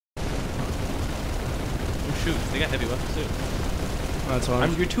shoot. They got heavy weapons too. That's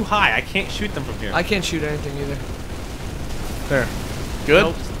fine. You're too high. I can't shoot them from here. I can't shoot anything either. There. Good?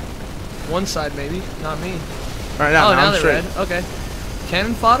 Nope. One side maybe, not me. Alright, now now I'm they're straight. red. Okay.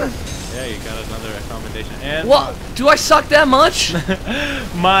 Cannon fodder? Yeah, you got another accommodation. And What? Do I suck that much?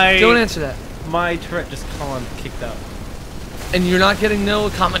 Don't answer that. My turret just kicked out. And you're not getting no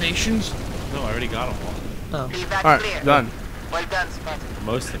accommodations? No, I already got them all. Oh. Alright, done. Well done, Spot.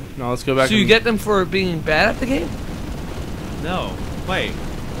 Most of them. Now let's go back. So you get them for being bad at the game? No. Wait.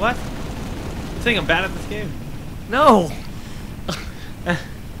 What? You think I'm bad at this game? No.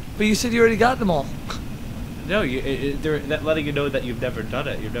 But you said you already got them all. No, they're letting you know that you've never done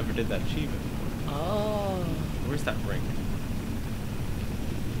it. You've never did that achievement. Oh. Where's that ring?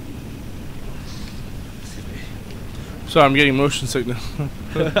 Excuse me. Sorry, I'm getting motion sickness.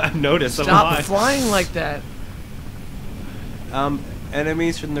 I've noticed. Stop flying like that.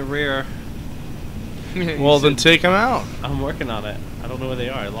 Enemies from the rear. Well, then take them out. I'm working on it. I don't know where they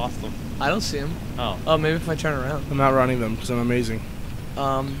are. I lost them. I don't see them. Oh. Oh, maybe if I turn around. I'm not running them because I'm amazing.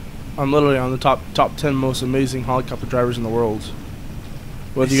 I'm literally on the top 10 most amazing helicopter drivers in the world.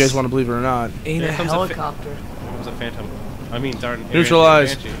 Whether you guys want to believe it or not. Ain't a helicopter. It was a phantom. I mean, darn.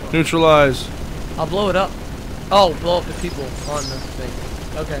 Neutralize. Neutralize. I'll blow it up. Oh, blow up the people on the thing.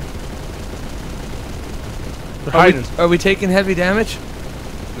 Okay. They're hiding. Are we taking heavy damage?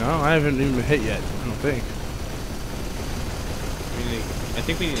 No, I haven't even been hit yet. I don't think. I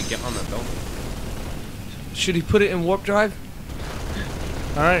think we need to get on that building. Should he put it in warp drive?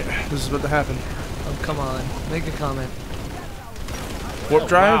 Alright, this is about to happen. Oh, come on. Make a comment. Warp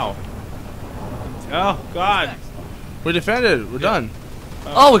drive? Wow. Oh, God. We defended. We're done.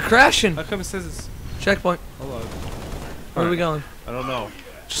 Oh, we're crashing. How come it says it's... Checkpoint. Hold on. Where are we going? I don't know.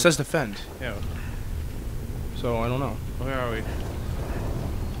 It just says defend. Yeah. So, I don't know. Where are we?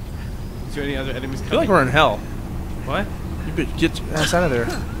 Is there any other enemies coming? I feel like we're in hell. What? You bitch, get your ass out of there.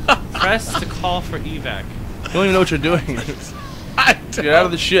 Press to call for evac. You don't even know what you're doing. Get out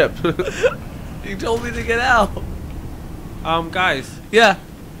of the ship. You told me to get out. Guys. Yeah.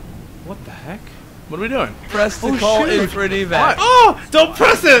 What the heck? What are we doing? Press to call in for an evac. Oh! Don't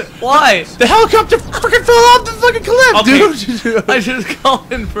press it! Why? The helicopter fucking fell off the fucking cliff, Okay. dude! I just called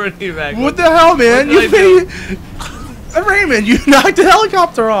in for an evac. What the hell, man? What did I do? Raymond, you knocked the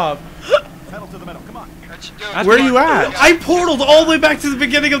helicopter off. Pedal to the metal, come on. Where are you at? I portaled all the way back to the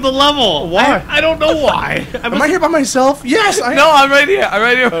beginning of the level. Why? I don't know why. Am I here by myself? Yes, I am. No, I'm right here. I'm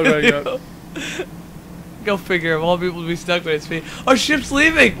right here. Oh my God. Go figure. Of all people to be stuck with its feet. Our ship's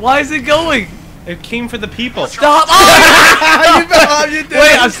leaving. Why is it going? It came for the people. Stop! Oh! You fell off, you did.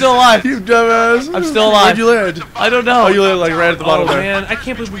 Wait, I'm still alive. You dumbass. I'm still alive. Where'd you land? I don't know. Oh, you landed like right at the bottom Oh there. man, I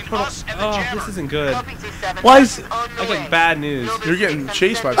can't believe we put. Oh, this isn't good. Why is? I got bad news. You're getting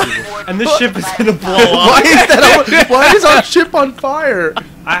chased by people. And this ship is gonna blow Why up. is that? Why is our ship on fire?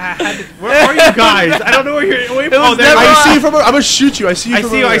 I had to, where are you guys? I don't know where you're. Wait, was there. never I see you from. I'm gonna shoot you. I see you. I from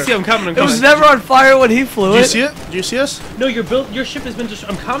see you. over I there. see. I'm coming. I'm It coming. was never on fire when he flew Do you it. see it? Do you see us? No, your ship has been just.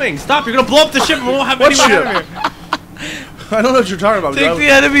 I'm coming. Stop! You're gonna blow up the ship, and we won't have What anyone ship? out of here. I don't know what you're talking about. Take the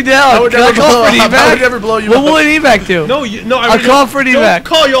enemy down. I would Can I never call blow for an up. I would evac? never blow you What up. will an evac do? No, no. I'll call for an evac. Don't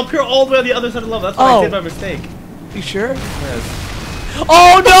call. You'll appear all the way on the other side of the level. That's what I did by mistake. You sure? Yes.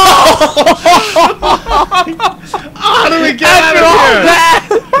 Oh no! How do we get out After all of that!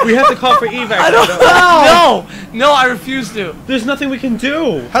 here? We have to call for evac. I don't know. No, I refuse to. There's nothing we can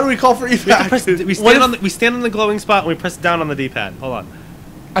do. How do we call for We, have to press, evac? we stand on the glowing spot and we press down on the D-pad. Hold on.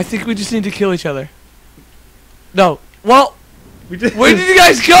 I think we just need to kill each other. No. Well, We did. where did you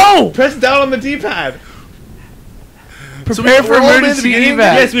guys go? Press down on the D-pad? Prepare for we're all in the emergency beginning?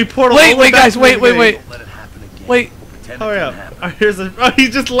 evac. Yes, we portal. Wait, all the way wait, back guys, to the wait. beginning. Let it happen again. Wait. Hurry up. Here's a. Oh, he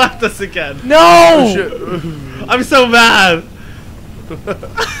just left us again. No! Oh, shit. I'm so mad.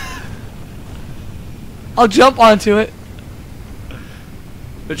 I'll jump onto it.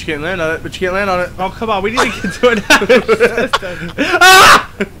 But you can't land on it. But you can't land on it. Oh, come on. We need to get to it. Ah!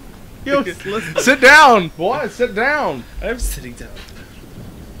 Yo, listen. Sit down. Boy, sit down. I'm sitting down.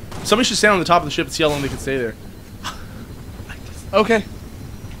 Somebody should stand on the top of the ship and see how long they can stay there. Okay.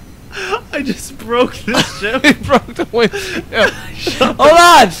 I just broke this ship. He broke the wing. Yeah. Hold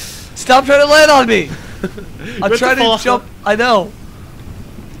on! Stop trying to land on me! I'm trying to jump. I know.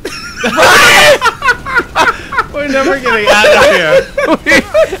 We're never getting out of here.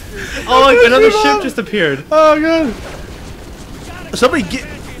 Oh, look, another ship just appeared. Oh god. Somebody get.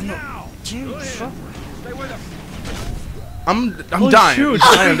 I'm dying. Shoot,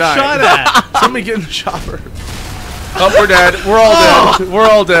 I am dying. shot at. Somebody get in the chopper. Oh, we're dead. We're all dead. We're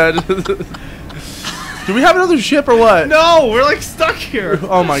all dead. Do we have another ship or what? No, we're like stuck here.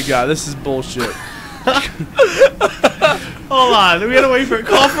 Oh my god, this is bullshit. Hold on, we gotta wait for it.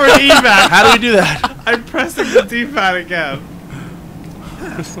 Call for an evac. How do we do that? I'm pressing the D-pad again.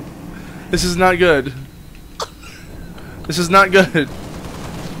 This is not good. This is not good.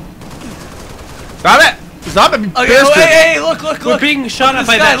 Stop it! Stop it, you Okay, bastard! hey, look, look, We're look. being shot Look at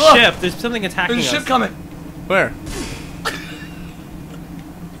by this guy, that look. ship. There's something attacking There's a us. ship coming. Where?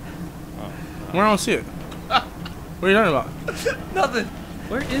 Where? I don't see it. What are you talking about? Nothing.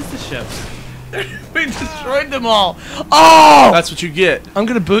 Where is the ship? We destroyed them all. Oh! That's what you get. I'm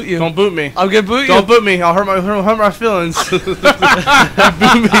gonna boot you. Don't boot me. I'm gonna boot you. Don't boot me. I'll hurt my feelings. Boot me.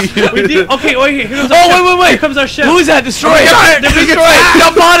 We need, okay, wait, here comes our Oh, ship. wait. Here comes our ship. Who is that? Destroy it. Destroy it.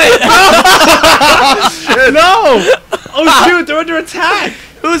 Jump on it. No! Oh shoot, they're under attack!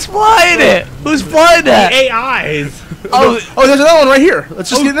 Who's flying it? Who's flying that? The AIs! Oh, Oh, there's another one right here. Let's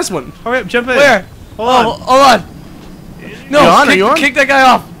just get in this one. Alright, jump in. where? Hold on. Hold on. No, You on? Are you on? kick that guy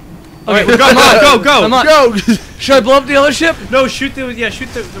off. Okay, go, go, go! Come on. Go. Should I blow up the other ship? No, shoot the, shoot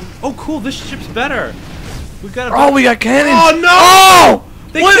the, oh cool, this ship's better. We got a, Oh, we got cannons. oh no! Oh!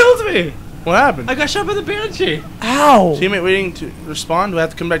 They What? killed me! What happened? I got shot by the Banshee! Ow. Teammate waiting to respond. Do I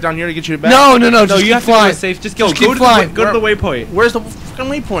have to come back down here to get you back? No, No, just you keep have to go flying. safe. Just go. Just keep Go to flying. the waypoint. Where's the fucking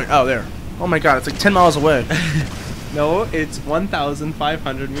waypoint? Oh, there. Oh my god, it's like 10 miles away. No, it's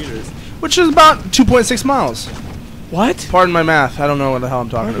 1,500 meters. Which is about 2.6 miles. What? Pardon my math. I don't know what the hell I'm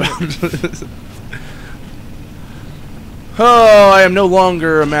talking about. Oh, I am no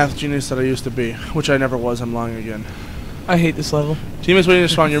longer a math genius that I used to be. Which I never was. I'm lying again. I hate this level. Teammates waiting to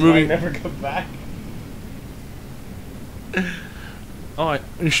respond. You're moving. never come back. Oh,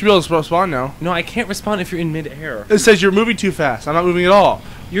 You should be able to respond now. no, I can't respond if you're in midair. It says you're moving too fast. I'm not moving at all.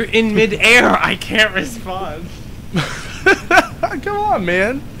 You're in midair. I can't respond. Come on,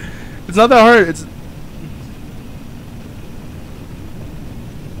 man. It's not that hard. It's.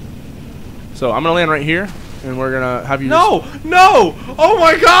 So I'm gonna land right here, and we're gonna have you. No, no! Oh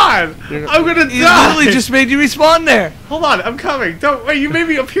my God! You're- I'm gonna He die. literally just made you respawn there. Hold on, I'm coming. Don't wait. You made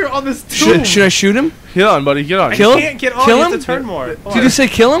me appear on this tomb. Should I shoot him? Get on, buddy. Get on. I Kill him? can't get on. Kill You have him? to turn more. Hold Did on. you say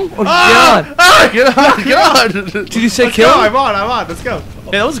kill him? Or Ah! get on? Ah! Get on. Get on. Did you say Let's kill go. him? I'm on. Let's go.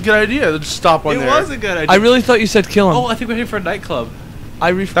 Hey, that was a good idea. Just stop on It there. was a good idea. I really thought you said kill him. Oh, I think we're here for a nightclub.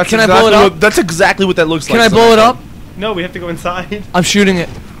 Can That's I exactly blow it up? That's exactly what that looks Can like. I blow it up? No, we have to go inside. I'm shooting it.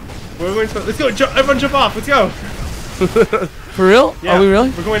 We're going to. Let's go. Everyone jump off. Let's go. For real? Yeah, Are we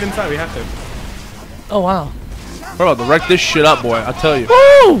really? We're going inside. We have to. Oh wow. We're about to wreck this shit up, boy. I tell you.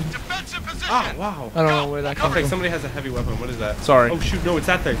 Woo! Oh, wow. I don't know where that comes Okay, from. somebody has a heavy weapon. What is that? Sorry. Oh, shoot. No, it's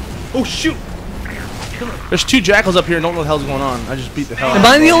that thing. Oh, shoot. There's 2 jackals up here and don't know what the hell's going on. I just beat the hell out Am of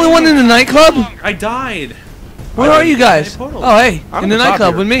I them. the only one in the nightclub? I died. Where are you guys? portal. Oh hey, I'm in the on the top nightclub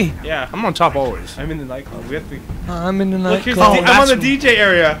here. with me. Yeah. I'm on top always. I'm in the nightclub. We have to. I'm in the Look, here's nightclub. I'm on the DJ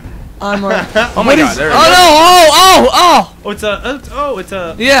area. I'm on. Oh my What god, is- there it Oh is. no! Oh! Oh, it's a. It's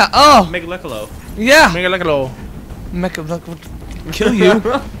a. Yeah! Oh! Megalecolo. Yeah! Mega like a low. Mecha kill you.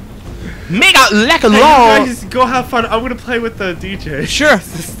 Mega like a Hey, you low. guys go have fun. I'm gonna play with the DJ. Sure.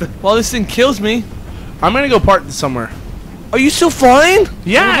 System. While this thing kills me. I'm gonna go park this somewhere. Are you still flying?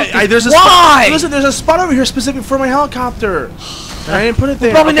 Yeah, there's a Why? spot. Listen, there's a spot over here specific for my helicopter. And I didn't put it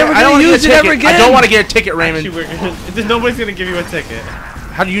there. probably never I don't gonna wanna use get a it ever ticket. I again. don't want to get a ticket, Raymond. Actually, nobody's gonna give you a ticket.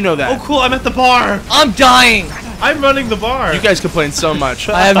 How do you know that? Oh, cool. I'm at the bar. I'm dying. I'm running the bar. You guys complain so much.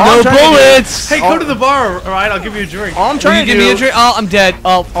 I have All no I'm trying to do- bullets. Hey, go to the bar. All right, I'll give you a drink. All I'm Will trying you to give do. me a drink? Oh, I'm dead.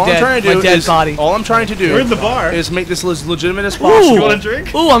 Oh, All dead. I'm trying to My do dead is. body. All I'm trying to do. We're in the bar. Is make this as legitimate as Ooh. possible. You want a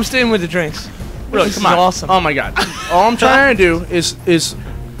drink? Ooh, I'm staying with the drinks. Really, This come is on. awesome. Oh my god. All I'm trying to do is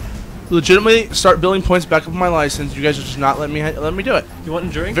legitimately start building points back up on my license. You guys are just not letting me do it. You want a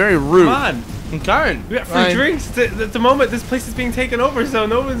drink? Very rude. Come on. I'm kind. We got free Fine. drinks. At the moment, this place is being taken over, so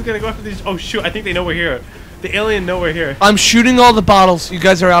no one's gonna go after these. Oh shoot! I think they know we're here. The alien know we're here. I'm shooting all the bottles. You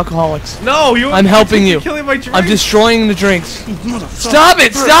guys are alcoholics. No, you. I'm helping you're you. Killing my drink. I'm destroying the drinks. Stop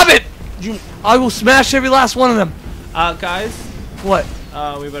it! Stop it! I will smash every last one of them. Guys. What?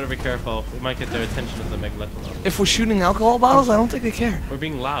 We better be careful. We might get their attention with the Megalecolo. If we're shooting alcohol bottles, I don't think they care. We're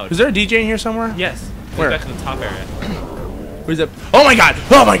being loud. Is there a DJ in here somewhere? Yes. Where? Back to the top area. Where's that? Oh my god!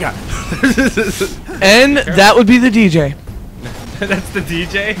 Oh my god! And that would be the DJ. That's the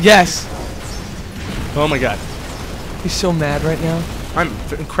DJ. Yes. Oh my god! He's so mad right now. I'm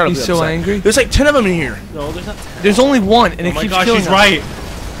incredibly He's so upset. angry. There's like 10 of them in here. No, there's not. There's only one, and Oh it my keeps gosh, killing he's us. right.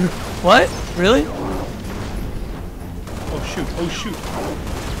 What? Really? Oh shoot! Oh shoot!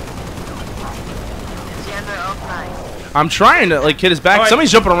 I'm trying to like hit his back. All right.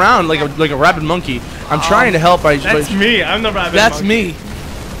 Somebody's jumping around like a rabid monkey. I'm trying to help by. That's me. I'm the rabbit. That's monkey. me.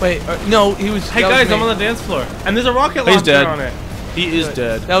 Wait, no, he was. Hey that was guys, me. I'm on the dance floor, and there's a rocket He's launcher dead. on it. He is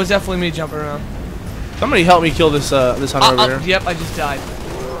dead. That was definitely me jumping around. Somebody help me kill this this hunter over here. Yep, I just died.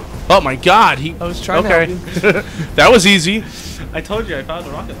 Oh my God, he. I was trying to help you. That was easy. I told you I found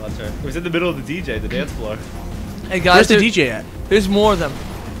the rocket launcher. It was in the middle of the DJ, the dance floor. Hey guys, Where's the DJ at? There's more of them.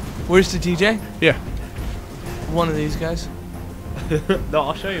 Where's the DJ? Yeah. One of these guys. No,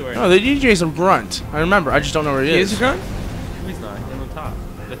 I'll show you where. No, the DJ's a grunt. I remember. I just don't know where he is. He is a grunt? He's not. He's on the top.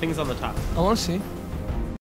 The thing's on the top. I want to see.